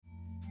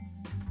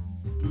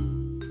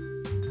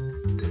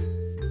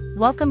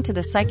Welcome to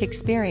the Psych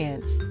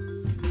Experience.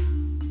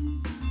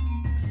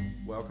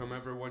 Welcome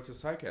everyone to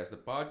Psychcast, the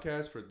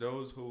podcast for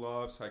those who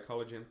love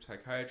psychology and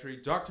psychiatry.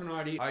 Dr.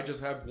 Nardi, I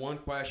just have one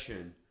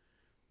question.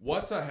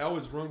 What the hell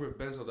is wrong with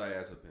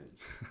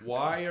benzodiazepines?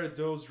 Why are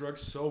those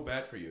drugs so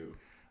bad for you?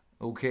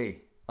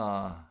 Okay.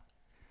 All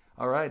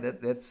right.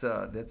 That's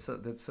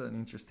an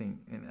interesting,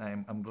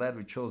 and I'm glad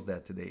we chose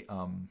that today.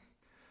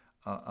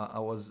 I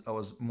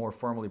was more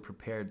formally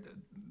prepared,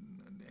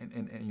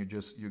 and you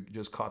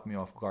just caught me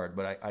off guard,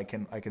 but I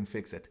can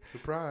fix it.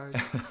 Surprise.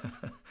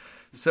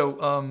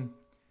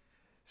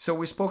 So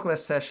we spoke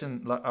last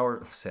session.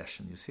 Our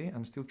session. You see,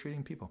 I'm still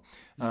treating people.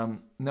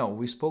 No,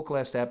 we spoke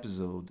last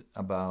episode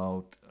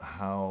about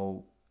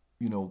how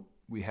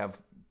we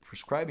have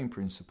prescribing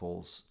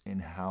principles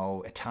and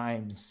how at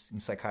times in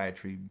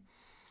psychiatry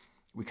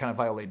we kind of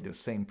violate the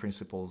same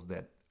principles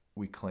that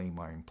we claim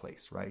are in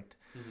place, right?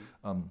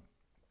 Mm-hmm.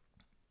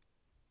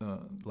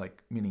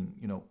 Like meaning,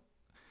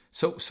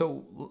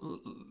 So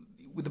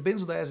with the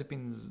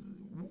benzodiazepines,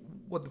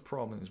 what the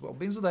problem is? Well,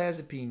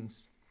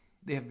 benzodiazepines,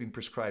 they have been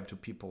prescribed to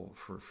people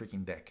for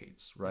freaking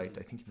decades, right? Mm-hmm.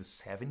 I think in the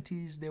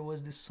 70s there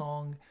was this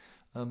song,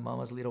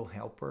 Mama's Little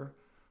Helper,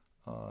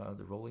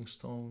 the Rolling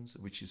Stones,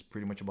 which is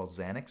pretty much about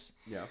Xanax.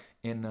 Yeah.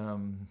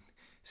 And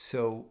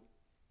so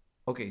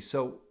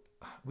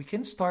we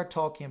can start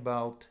talking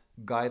about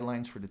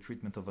guidelines for the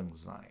treatment of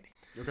anxiety.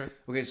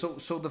 Okay,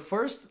 so the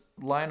first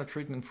line of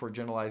treatment for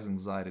generalized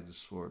anxiety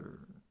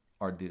disorder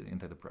are the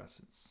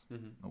antidepressants.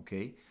 Mm-hmm.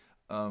 Okay.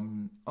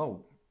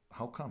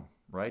 How come,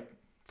 right?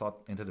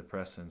 Thought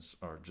antidepressants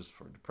are just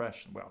for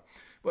depression. Well,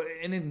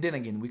 and then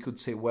again, we could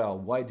say, well,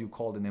 why do you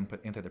call them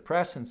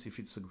antidepressants if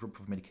it's a group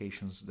of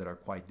medications that are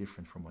quite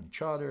different from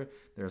each other?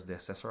 There's the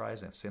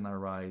SSRIs,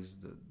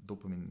 SNRIs, the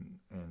dopamine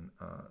and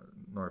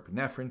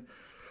norepinephrine,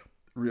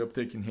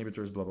 reuptake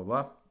inhibitors, blah, blah,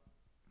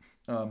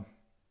 blah.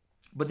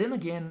 But then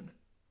again,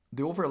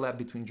 the overlap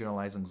between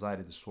generalized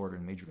anxiety disorder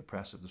and major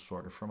depressive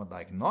disorder from a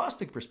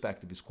diagnostic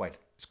perspective is quite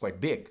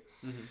big.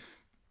 Mm-hmm.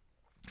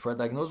 For a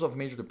diagnosis of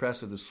major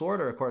depressive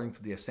disorder, according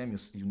to the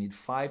DSM, you need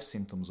 5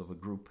 symptoms of a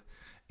group.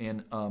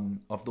 And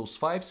of those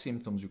 5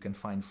 symptoms, you can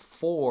find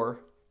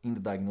 4 in the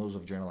diagnosis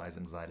of generalized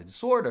anxiety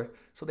disorder.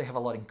 So they have a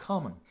lot in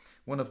common.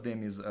 One of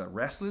them is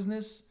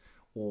restlessness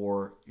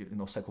or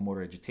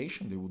psychomotor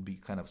agitation. They would be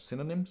kind of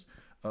synonyms.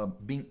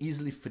 Being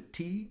easily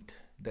fatigued,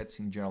 that's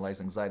in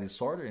generalized anxiety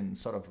disorder, and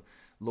sort of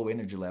low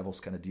energy levels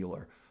kind of deal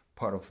are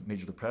part of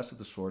major depressive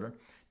disorder.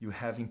 You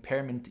have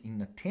impairment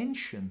in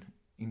attention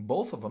in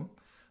both of them,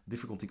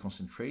 difficulty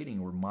concentrating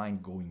or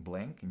mind going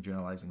blank in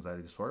generalized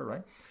anxiety disorder,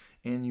 right?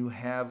 And you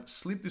have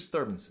sleep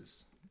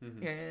disturbances.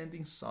 Mm-hmm. And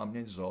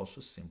insomnia is also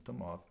a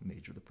symptom of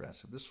major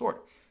depressive disorder.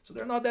 So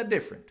they're not that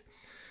different.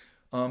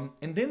 And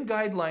then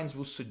guidelines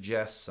will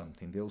suggest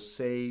something. They'll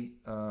say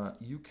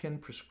you can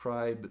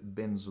prescribe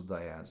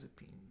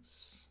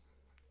benzodiazepines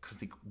because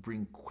they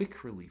bring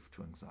quick relief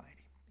to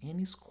anxiety. And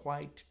it's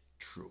quite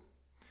true.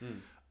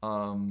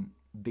 Mm.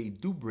 They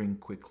do bring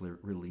quick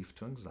relief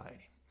to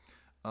anxiety.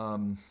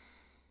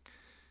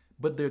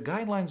 But their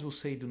guidelines will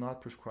say do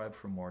not prescribe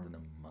for more than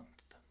a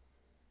month.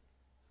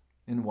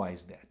 And why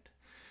is that?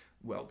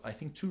 Well, I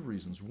think 2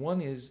 reasons.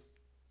 One is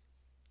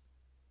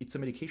it's a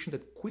medication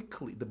that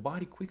the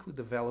body quickly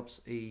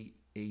develops a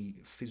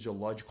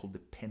physiological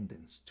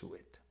dependence to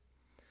it,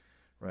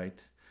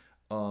 right?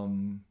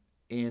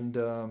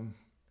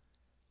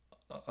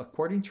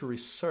 According to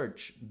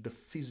research, the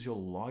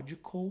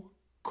physiological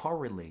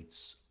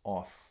correlates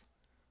of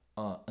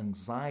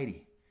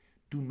anxiety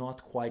do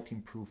not quite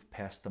improve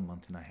past a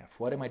month and a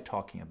half. What am I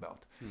talking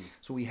about?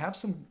 So we have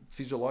some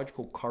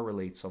physiological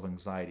correlates of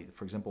anxiety.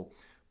 For example,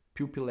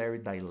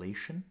 pupillary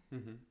dilation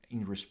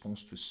in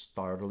response to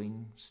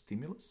startling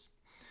stimulus,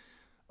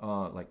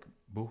 like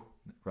boo,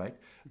 right?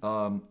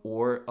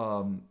 Or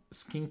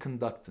skin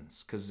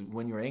conductance, because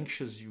when you're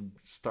anxious, you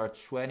start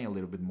sweating a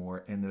little bit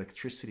more and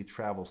electricity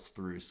travels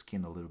through your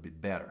skin a little bit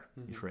better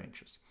if you're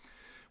anxious.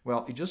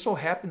 Well, it just so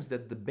happens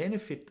that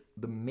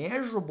the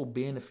measurable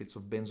benefits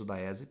of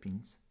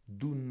benzodiazepines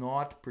do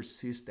not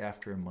persist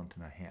after a month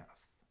and a half.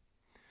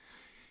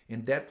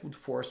 And that would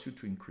force you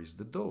to increase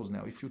the dose.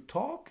 Now, if you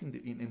talk,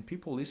 and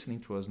people listening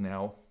to us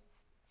now,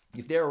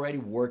 if they're already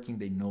working,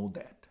 they know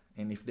that.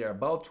 And if they're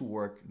about to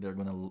work, they're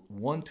going to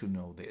want to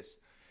know this.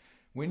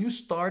 When you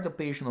start a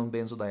patient on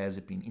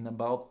benzodiazepine, in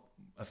about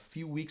a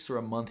few weeks or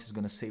a month, he's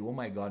going to say, oh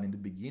my God, in the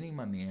beginning,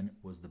 my man,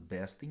 was the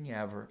best thing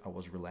ever. I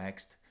was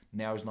relaxed.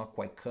 Now it's not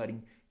quite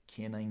cutting.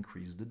 Can I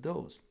increase the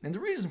dose? And the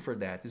reason for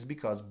that is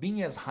because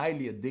being as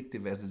highly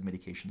addictive as this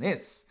medication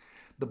is,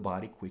 the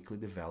body quickly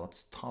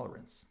develops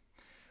tolerance.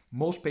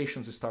 Most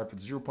patients start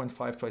with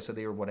 0.5 twice a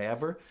day or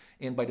whatever,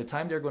 and by the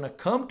time they're going to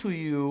come to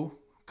you,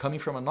 coming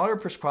from another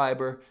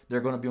prescriber,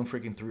 they're going to be on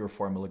freaking 3 or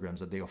 4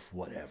 milligrams a day of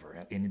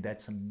whatever. And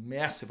that's a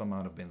massive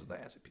amount of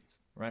benzodiazepines,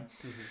 right?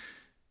 Mm-hmm.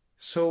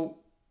 So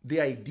the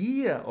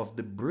idea of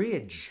the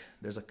bridge,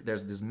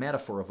 there's this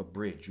metaphor of a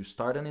bridge. You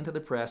start an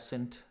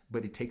antidepressant,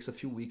 but it takes a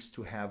few weeks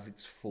to have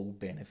its full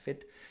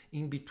benefit.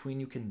 In between,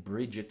 you can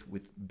bridge it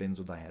with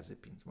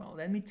benzodiazepines. Well,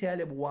 let me tell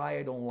you why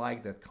I don't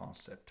like that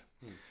concept.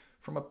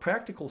 From a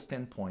practical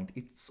standpoint,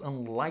 it's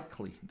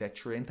unlikely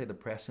that your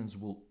antidepressants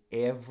will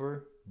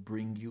ever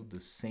bring you the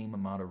same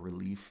amount of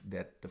relief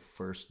that the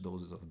first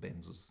doses of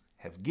benzos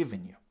have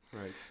given you.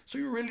 Right. So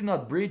you're really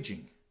not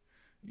bridging.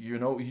 You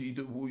know,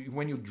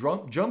 when you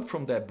jump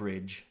from that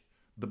bridge,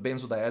 the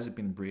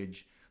benzodiazepine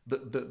bridge,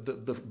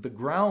 the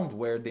ground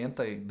where the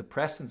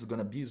antidepressant is going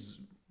to be is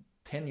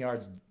 10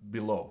 yards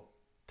below.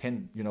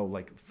 10,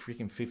 like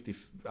freaking 50,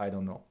 I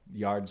don't know,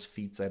 yards,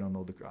 feet, I don't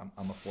know.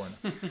 I'm a foreigner.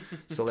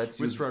 So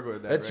struggle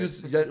with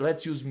that,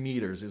 let's use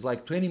meters. It's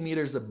like 20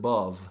 meters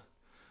above.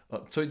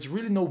 So it's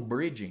really no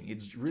bridging.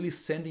 It's really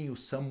sending you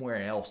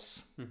somewhere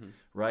else,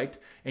 right?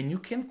 And you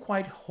can't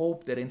quite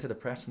hope that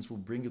antidepressants will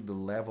bring you the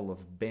level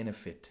of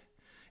benefit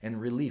and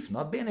relief.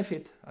 Not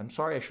benefit. I'm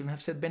sorry, I shouldn't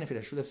have said benefit.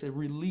 I should have said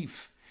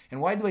relief. And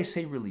why do I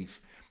say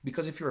relief?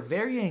 Because if you're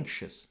very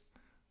anxious,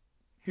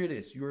 here it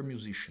is, you're a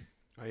musician.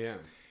 I am.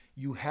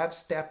 You have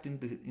stepped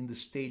in the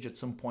stage at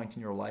some point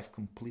in your life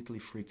completely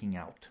freaking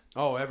out.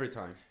 Oh, every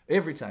time.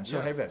 Every time.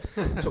 So,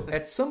 Yeah. So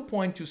at some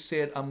point you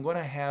said, I'm going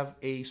to have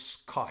a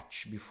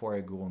scotch before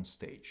I go on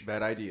stage.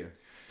 Bad idea.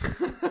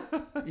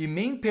 It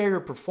may impair your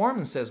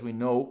performance, as we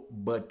know,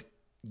 but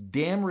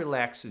damn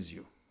relaxes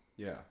you.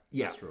 Yeah,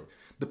 Yeah. that's true.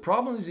 The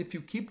problem is if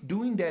you keep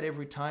doing that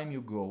every time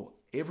you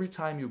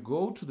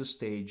go to the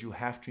stage, you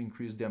have to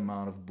increase the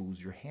amount of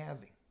booze you're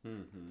having.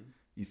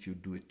 If you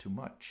do it too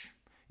much.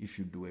 If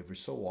you do every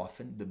so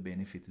often, the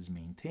benefit is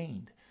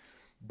maintained.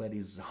 But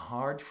it's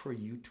hard for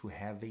you to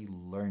have a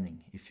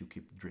learning if you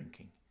keep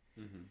drinking.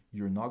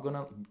 You're not going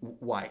to...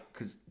 Why?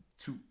 Because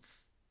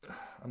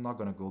I'm not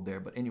going to go there.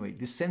 But anyway,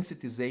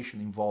 desensitization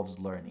involves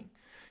learning.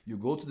 You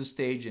go to the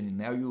stage and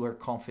now you are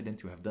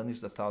confident. You have done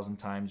this 1,000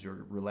 times.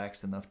 You're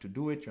relaxed enough to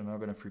do it. You're not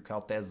going to freak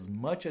out as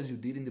much as you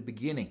did in the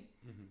beginning.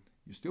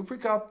 You still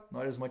freak out,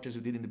 not as much as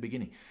you did in the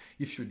beginning.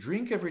 If you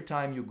drink every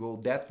time you go,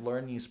 that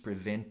learning is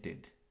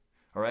prevented.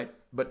 All right,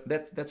 but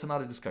that's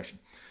another discussion.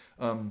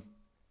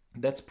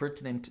 That's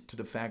pertinent to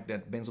the fact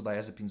that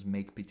benzodiazepines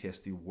make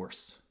PTSD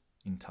worse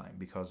in time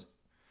because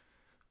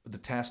the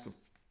task of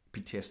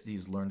PTSD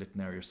is learn that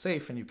now you're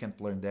safe, and you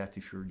can't learn that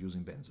if you're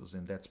using benzos,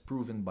 and that's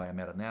proven by a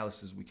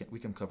meta-analysis. We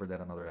can cover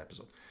that another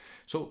episode.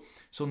 So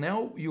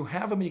now you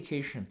have a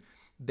medication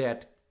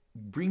that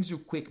brings you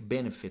quick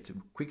benefit,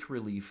 quick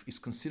relief, is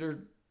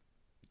considered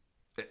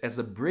as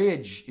a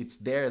bridge. It's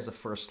there as a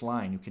first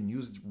line. You can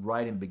use it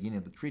right in the beginning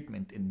of the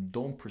treatment and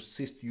don't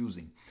persist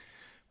using.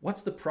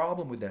 What's the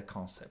problem with that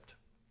concept?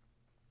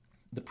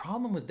 The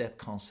problem with that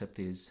concept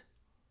is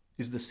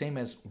the same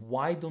as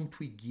why don't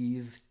we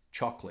give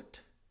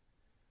chocolate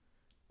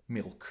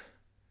milk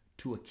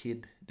to a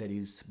kid that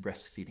is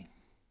breastfeeding?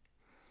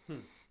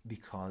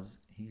 Because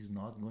he's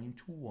not going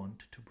to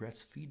want to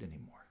breastfeed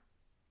anymore.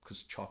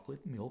 Because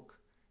chocolate milk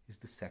is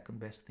the second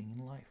best thing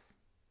in life.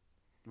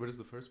 What is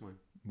the first one?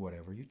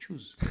 Whatever you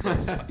choose.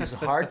 It's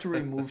hard to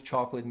remove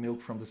chocolate milk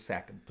from the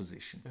second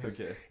position.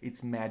 Okay.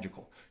 It's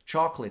magical.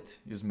 Chocolate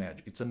is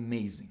magic. It's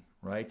amazing,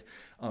 right?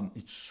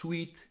 It's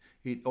sweet.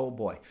 Oh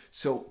boy.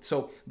 So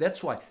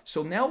that's why.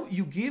 So now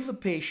you give a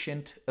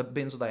patient a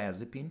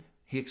benzodiazepine.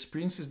 He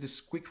experiences this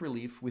quick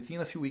relief.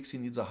 Within a few weeks, he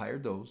needs a higher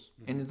dose.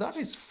 And it's not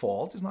his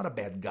fault. He's not a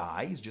bad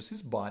guy. It's just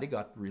his body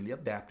got really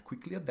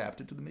quickly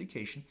adapted to the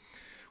medication,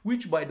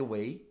 which, by the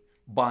way,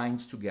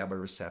 binds to GABA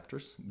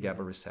receptors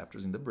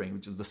in the brain,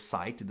 which is the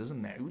site. It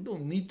doesn't matter. We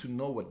don't need to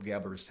know what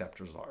GABA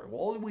receptors are.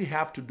 All we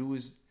have to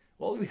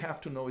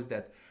know is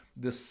that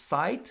the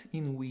site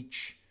in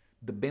which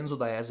the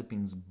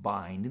benzodiazepines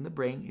bind in the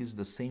brain is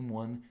the same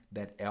one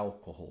that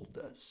alcohol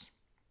does.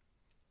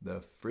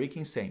 The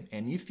freaking same.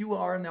 And if you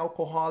are an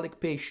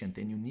alcoholic patient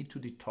and you need to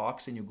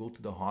detox and you go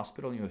to the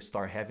hospital and you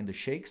start having the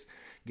shakes,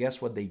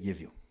 guess what they give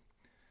you?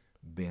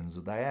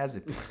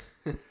 Benzodiazepines.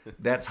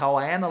 That's how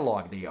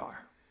analog they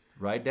are.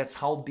 Right? That's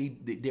how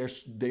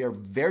they are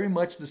very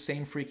much the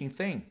same freaking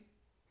thing.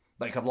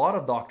 Like a lot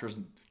of doctors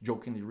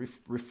jokingly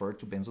refer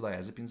to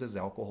benzodiazepines as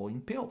alcohol in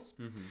pills.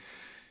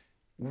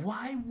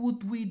 Why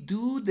would we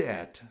do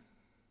that?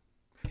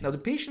 Now the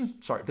patient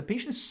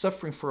is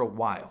suffering for a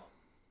while.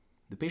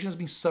 The patient has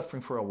been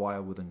suffering for a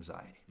while with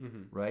anxiety,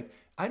 right?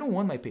 I don't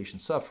want my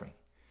patient suffering.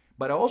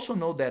 But I also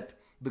know that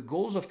the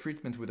goals of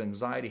treatment with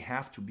anxiety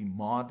have to be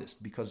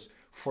modest because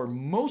for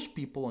most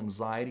people,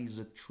 anxiety is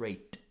a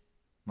trait.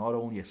 Not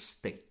only a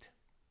state.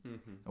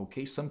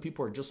 Okay, some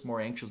people are just more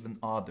anxious than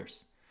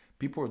others.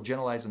 People with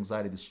generalized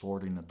anxiety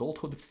disorder in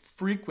adulthood,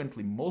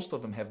 frequently, most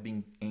of them have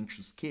been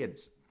anxious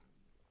kids.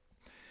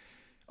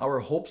 Our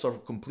hopes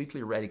of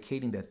completely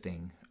eradicating that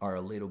thing are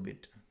a little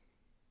bit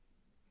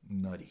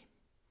nutty.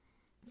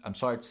 I'm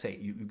sorry to say,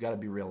 you got to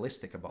be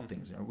realistic about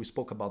things. We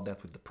spoke about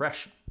that with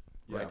depression,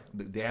 right?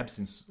 Yeah. The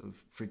absence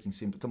of freaking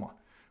symptoms. Come on.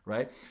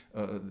 Right?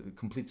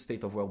 Complete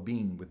state of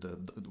well-being with the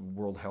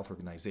World Health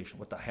Organization.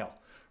 What the hell?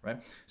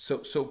 Right?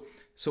 So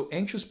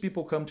anxious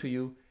people come to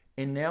you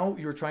And now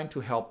you're trying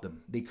to help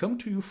them. They come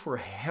to you for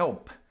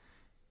help,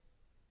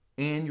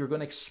 and you're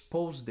going to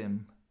expose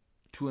them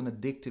to an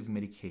addictive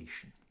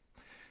medication.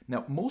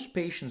 Now, most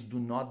patients do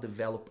not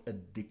develop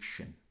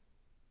addiction.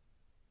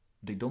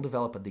 They don't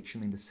develop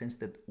addiction in the sense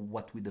that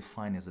what we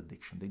define as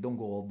addiction. They don't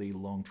go all day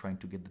long trying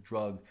to get the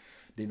drug.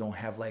 They don't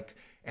have like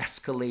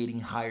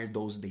escalating higher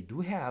doses. They do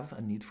have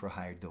a need for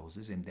higher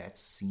doses, and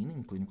that's seen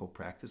in clinical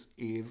practice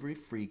every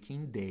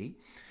freaking day.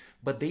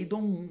 But they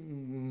don't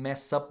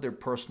mess up their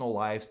personal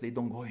lives. They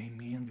don't go, hey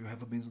man, you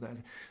have a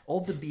benzodiazepine.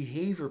 All the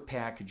behavior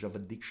package of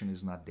addiction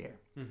is not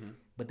there.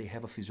 But they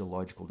have a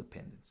physiological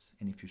dependence.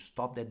 And if you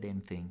stop that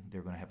damn thing,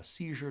 they're going to have a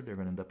seizure. They're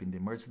going to end up in the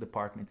emergency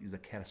department. It's a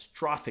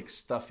catastrophic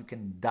stuff. You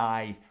can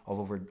die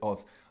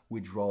of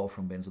withdrawal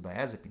from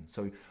benzodiazepines.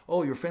 So,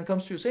 your friend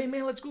comes to you and says, hey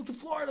man, let's go to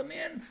Florida,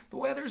 man. The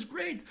weather's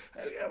great.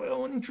 I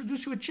want to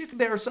introduce you a chick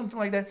there or something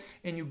like that.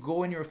 And you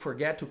go and you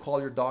forget to call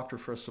your doctor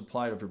for a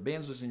supply of your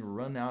benzos, and you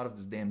run out of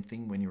this damn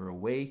thing when you're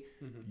away.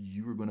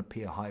 You're going to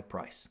pay a high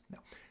price. Now,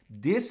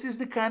 this is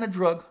the kind of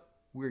drug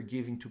we're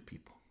giving to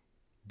people.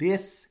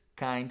 This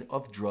kind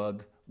of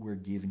drug we're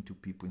giving to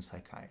people in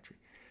psychiatry.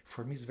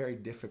 For me, it's very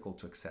difficult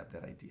to accept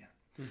that idea.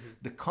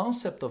 The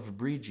concept of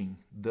bridging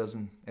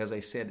doesn't, as I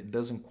said, it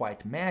doesn't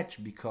quite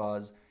match,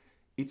 because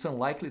it's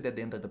unlikely that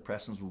the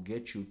antidepressants will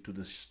get you to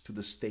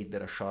the state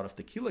that a shot of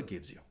tequila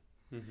gives you,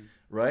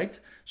 right?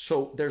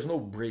 So there's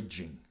no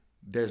bridging.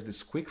 There's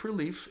this quick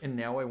relief, and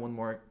now I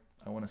want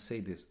to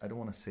say this. I don't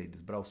want to say this,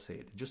 but I'll say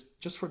it.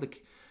 Just for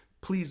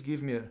please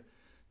give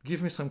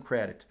me some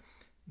credit.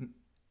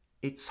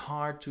 It's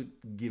hard to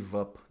give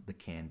up the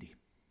candy,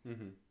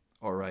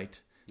 all right?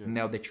 Yeah.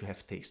 Now that you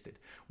have tasted.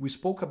 We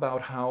spoke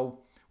about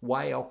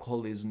why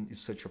alcoholism is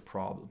such a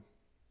problem.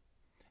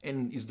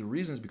 And is the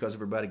reasons because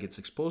everybody gets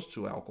exposed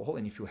to alcohol,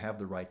 and if you have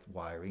the right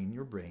wiring in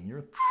your brain,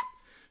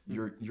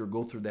 you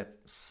go through that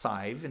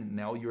sieve, and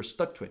now you're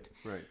stuck to it.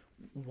 Right.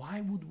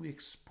 Why would we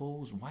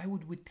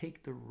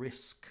take the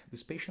risk?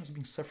 This patient has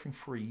been suffering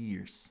for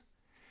years.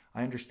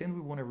 I understand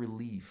we want to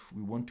relieve.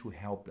 We want to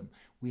help them.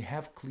 We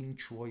have clean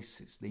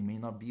choices. They may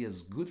not be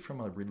as good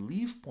from a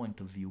relief point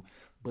of view,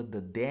 but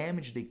the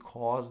damage they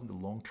cause in the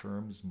long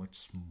term is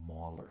much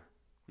smaller.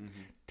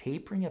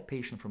 Tapering a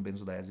patient from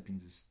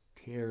benzodiazepines is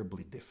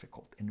terribly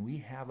difficult, and we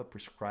have a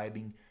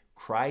prescribing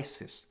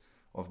crisis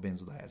of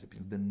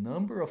benzodiazepines. The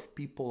number of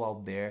people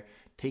out there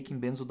taking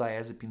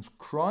benzodiazepines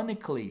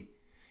chronically,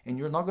 and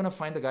you're not going to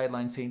find a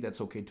guideline saying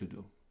that's okay to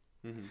do.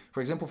 For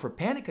example, for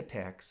panic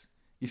attacks,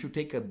 if you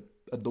take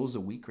a dose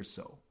a week or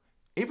so,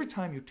 every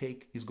time you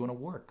take is going to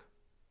work.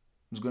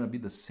 It's going to be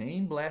the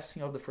same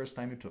blessing of the first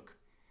time you took,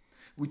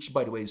 which,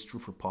 by the way, is true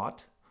for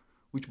pot,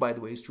 which, by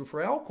the way, is true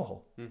for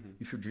alcohol.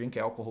 If you drink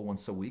alcohol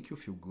once a week, you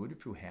feel good, you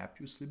feel happy,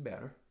 you sleep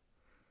better,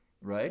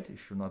 right?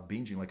 If you're not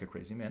binging like a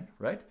crazy man,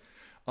 right?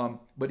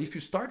 But if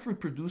you start to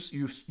reproduce,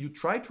 you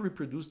try to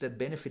reproduce that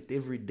benefit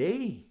every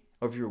day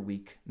of your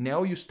week.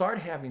 Now you start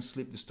having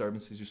sleep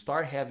disturbances, you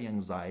start having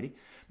anxiety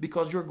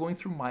because you're going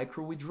through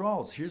micro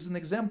withdrawals. Here's an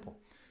example.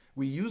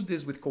 We use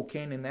this with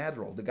cocaine and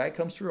Adderall. The guy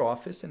comes to your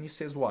office and he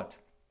says, what?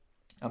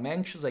 I'm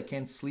anxious, I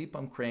can't sleep,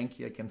 I'm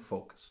cranky, I can't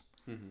focus.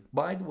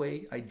 By the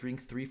way, I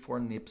drink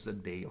 3-4 nips a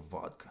day of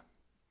vodka.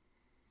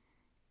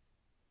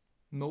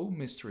 No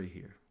mystery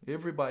here.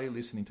 Everybody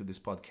listening to this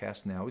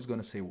podcast now is going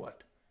to say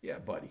what? Yeah,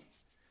 buddy,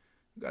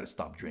 you got to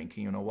stop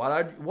drinking. You know,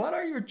 what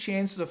are your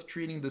chances of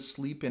treating the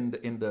sleep and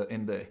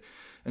the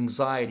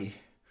anxiety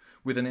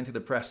with an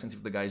antidepressant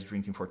if the guy is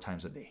drinking 4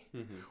 times a day?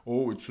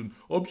 Oh, it's an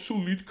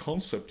obsolete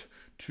concept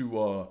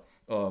to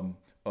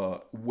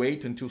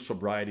wait until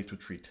sobriety to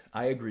treat.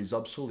 I agree, it's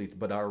obsolete,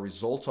 but our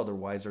results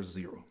otherwise are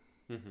zero.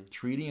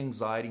 Treating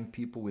anxiety in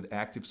people with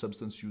active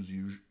substance use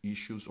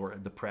issues or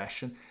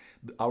depression,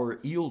 our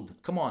yield,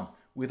 come on,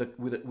 with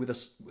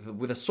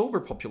a sober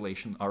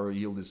population, our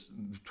yield is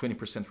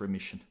 20%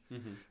 remission,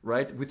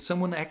 right? With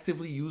someone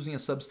actively using a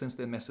substance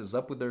that messes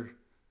up with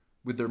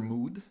their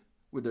mood,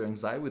 with their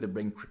anxiety, with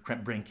their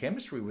brain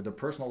chemistry, with their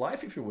personal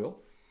life, if you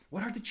will,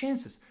 what are the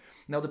chances?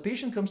 Now the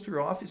patient comes to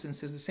your office and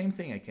says the same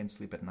thing. I can't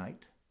sleep at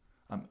night.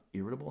 I'm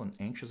irritable and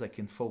anxious. I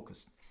can't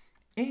focus.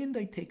 And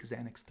I take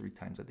Xanax 3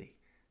 times a day.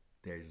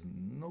 There's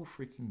no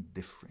freaking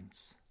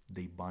difference.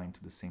 They bind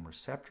to the same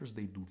receptors.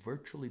 They do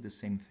virtually the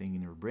same thing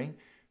in your brain.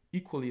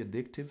 Equally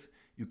addictive.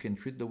 You can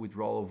treat the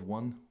withdrawal of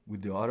one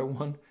with the other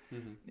one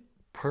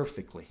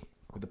perfectly,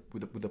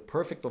 with a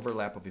perfect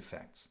overlap of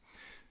effects.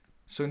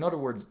 So in other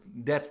words,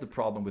 that's the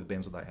problem with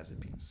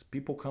benzodiazepines.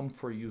 People come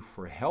for you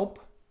for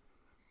help,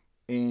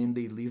 and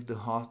they leave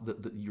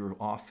your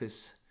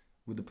office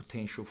with the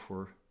potential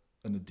for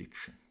an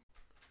addiction.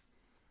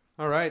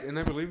 All right, and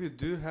I believe you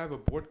do have a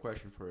board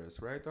question for us,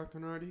 right, Dr.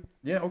 Nardi?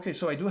 Yeah, okay,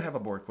 so I do have a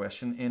board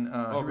question.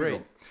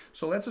 Great.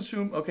 So let's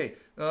assume,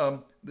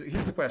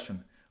 here's the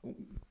question.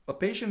 A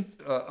patient,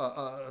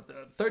 a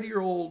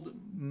 30-year-old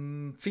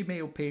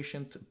female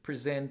patient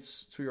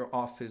presents to your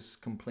office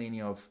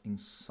complaining of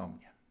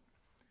insomnia.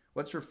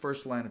 What's your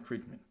first line of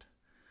treatment?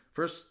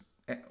 First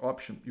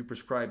option, you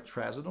prescribe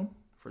trazodone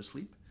for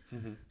sleep.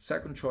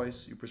 Second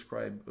choice, you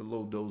prescribe a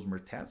low-dose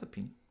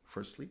mirtazapine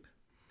for sleep.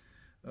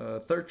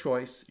 Third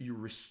choice, you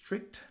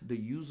restrict the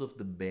use of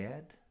the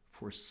bed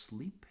for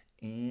sleep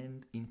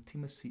and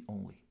intimacy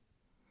only.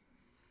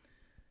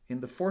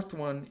 And the fourth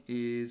one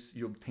is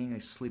you obtain a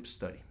sleep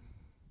study.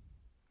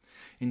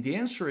 And the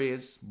answer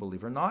is,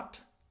 believe it or not,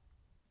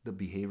 the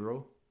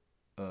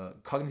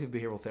cognitive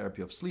behavioral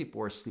therapy of sleep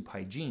or sleep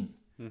hygiene,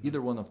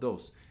 either one of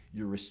those.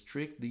 You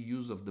restrict the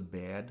use of the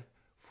bed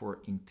for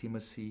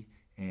intimacy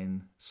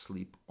and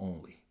sleep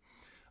only.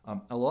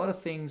 A lot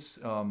of things,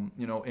 and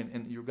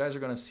you guys are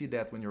going to see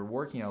that when you're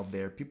working out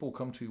there, people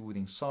come to you with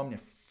insomnia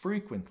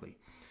frequently.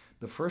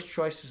 The first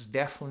choice is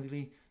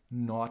definitely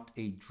not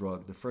a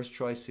drug. The first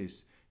choice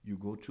is you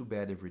go to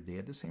bed every day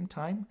at the same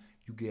time.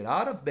 You get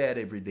out of bed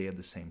every day at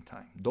the same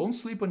time. Don't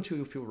sleep until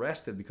you feel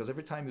rested, because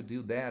every time you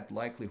do that,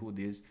 likelihood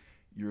is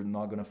you're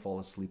not going to fall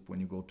asleep when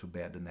you go to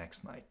bed the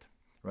next night,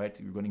 right?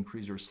 You're going to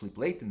increase your sleep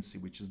latency,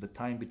 which is the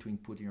time between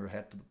putting your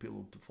head to the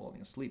pillow to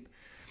falling asleep.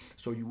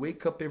 So you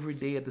wake up every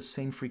day at the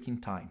same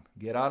freaking time.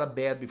 Get out of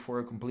bed before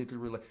you completely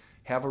relax.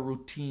 Have a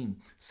routine.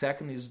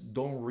 Second is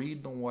don't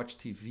read, don't watch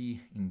TV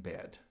in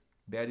bed.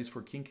 Bed is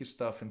for kinky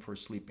stuff and for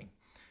sleeping.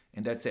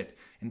 And that's it.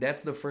 And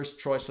that's the first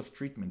choice of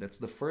treatment. That's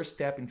the first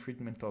step in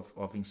treatment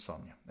of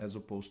insomnia, as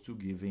opposed to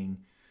giving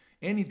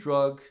any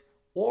drug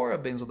or a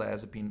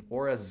benzodiazepine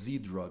or a Z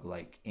drug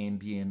like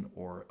Ambien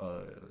or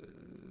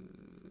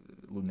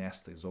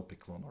Lunesta,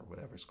 Zopiclone, or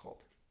whatever it's called.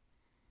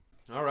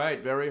 All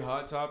right, very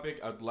hot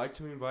topic. I'd like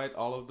to invite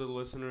all of the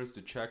listeners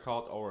to check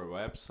out our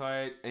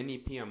website,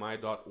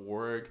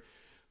 nepmi.org.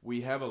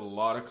 We have a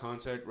lot of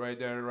content right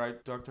there,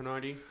 right, Dr.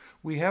 Nardi?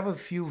 We have a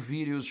few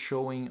videos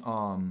showing,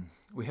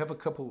 we have a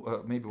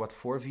couple, maybe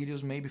 4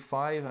 videos, maybe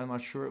 5, I'm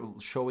not sure,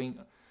 showing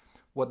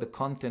what the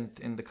content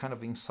and the kind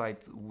of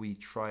insight we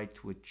try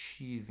to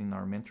achieve in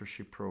our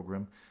mentorship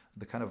program.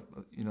 The kind of,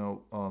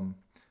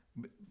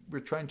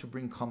 we're trying to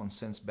bring common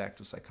sense back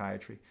to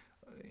psychiatry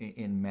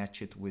and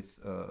match it with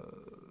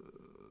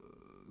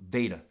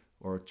data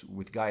or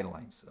with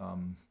guidelines.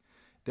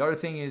 The other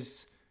thing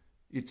is,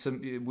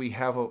 we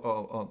have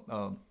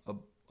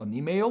an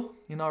email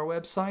in our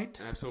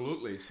website.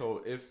 Absolutely.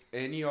 So if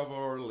any of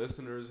our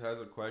listeners has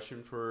a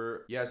question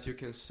you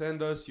can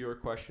send us your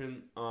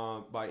question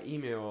by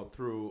email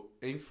through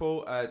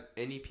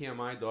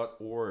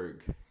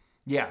info@nepmi.org.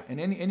 Yeah, and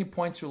any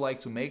points you like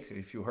to make,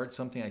 if you heard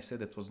something I said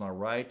that was not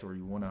right, or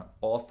you want to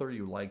author,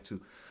 you like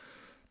to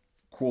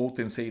quote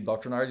and say,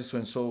 Dr. Nardi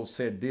so-and-so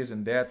said this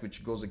and that,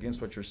 which goes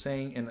against what you're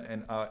saying,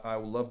 and I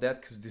would love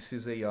that, because this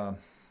is a...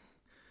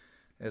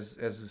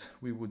 As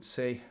we would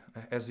say,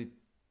 as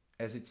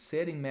it's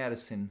said in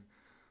medicine,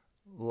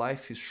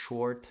 life is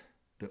short,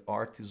 the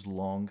art is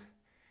long,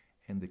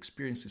 and the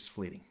experience is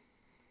fleeting.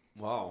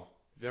 Wow,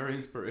 very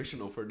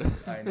inspirational for that.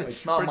 I know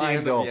it's not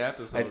mine though. I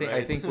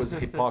think it was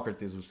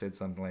Hippocrates who said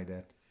something like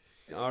that.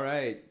 All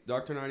right,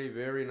 Dr. Nardi,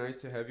 very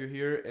nice to have you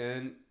here,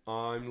 and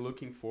I'm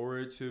looking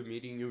forward to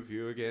meeting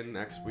you again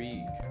next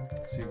week.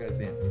 See you guys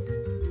then.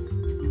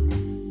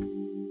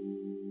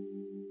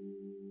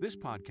 This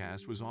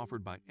podcast was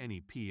offered by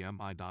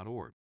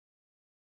nepmi.org,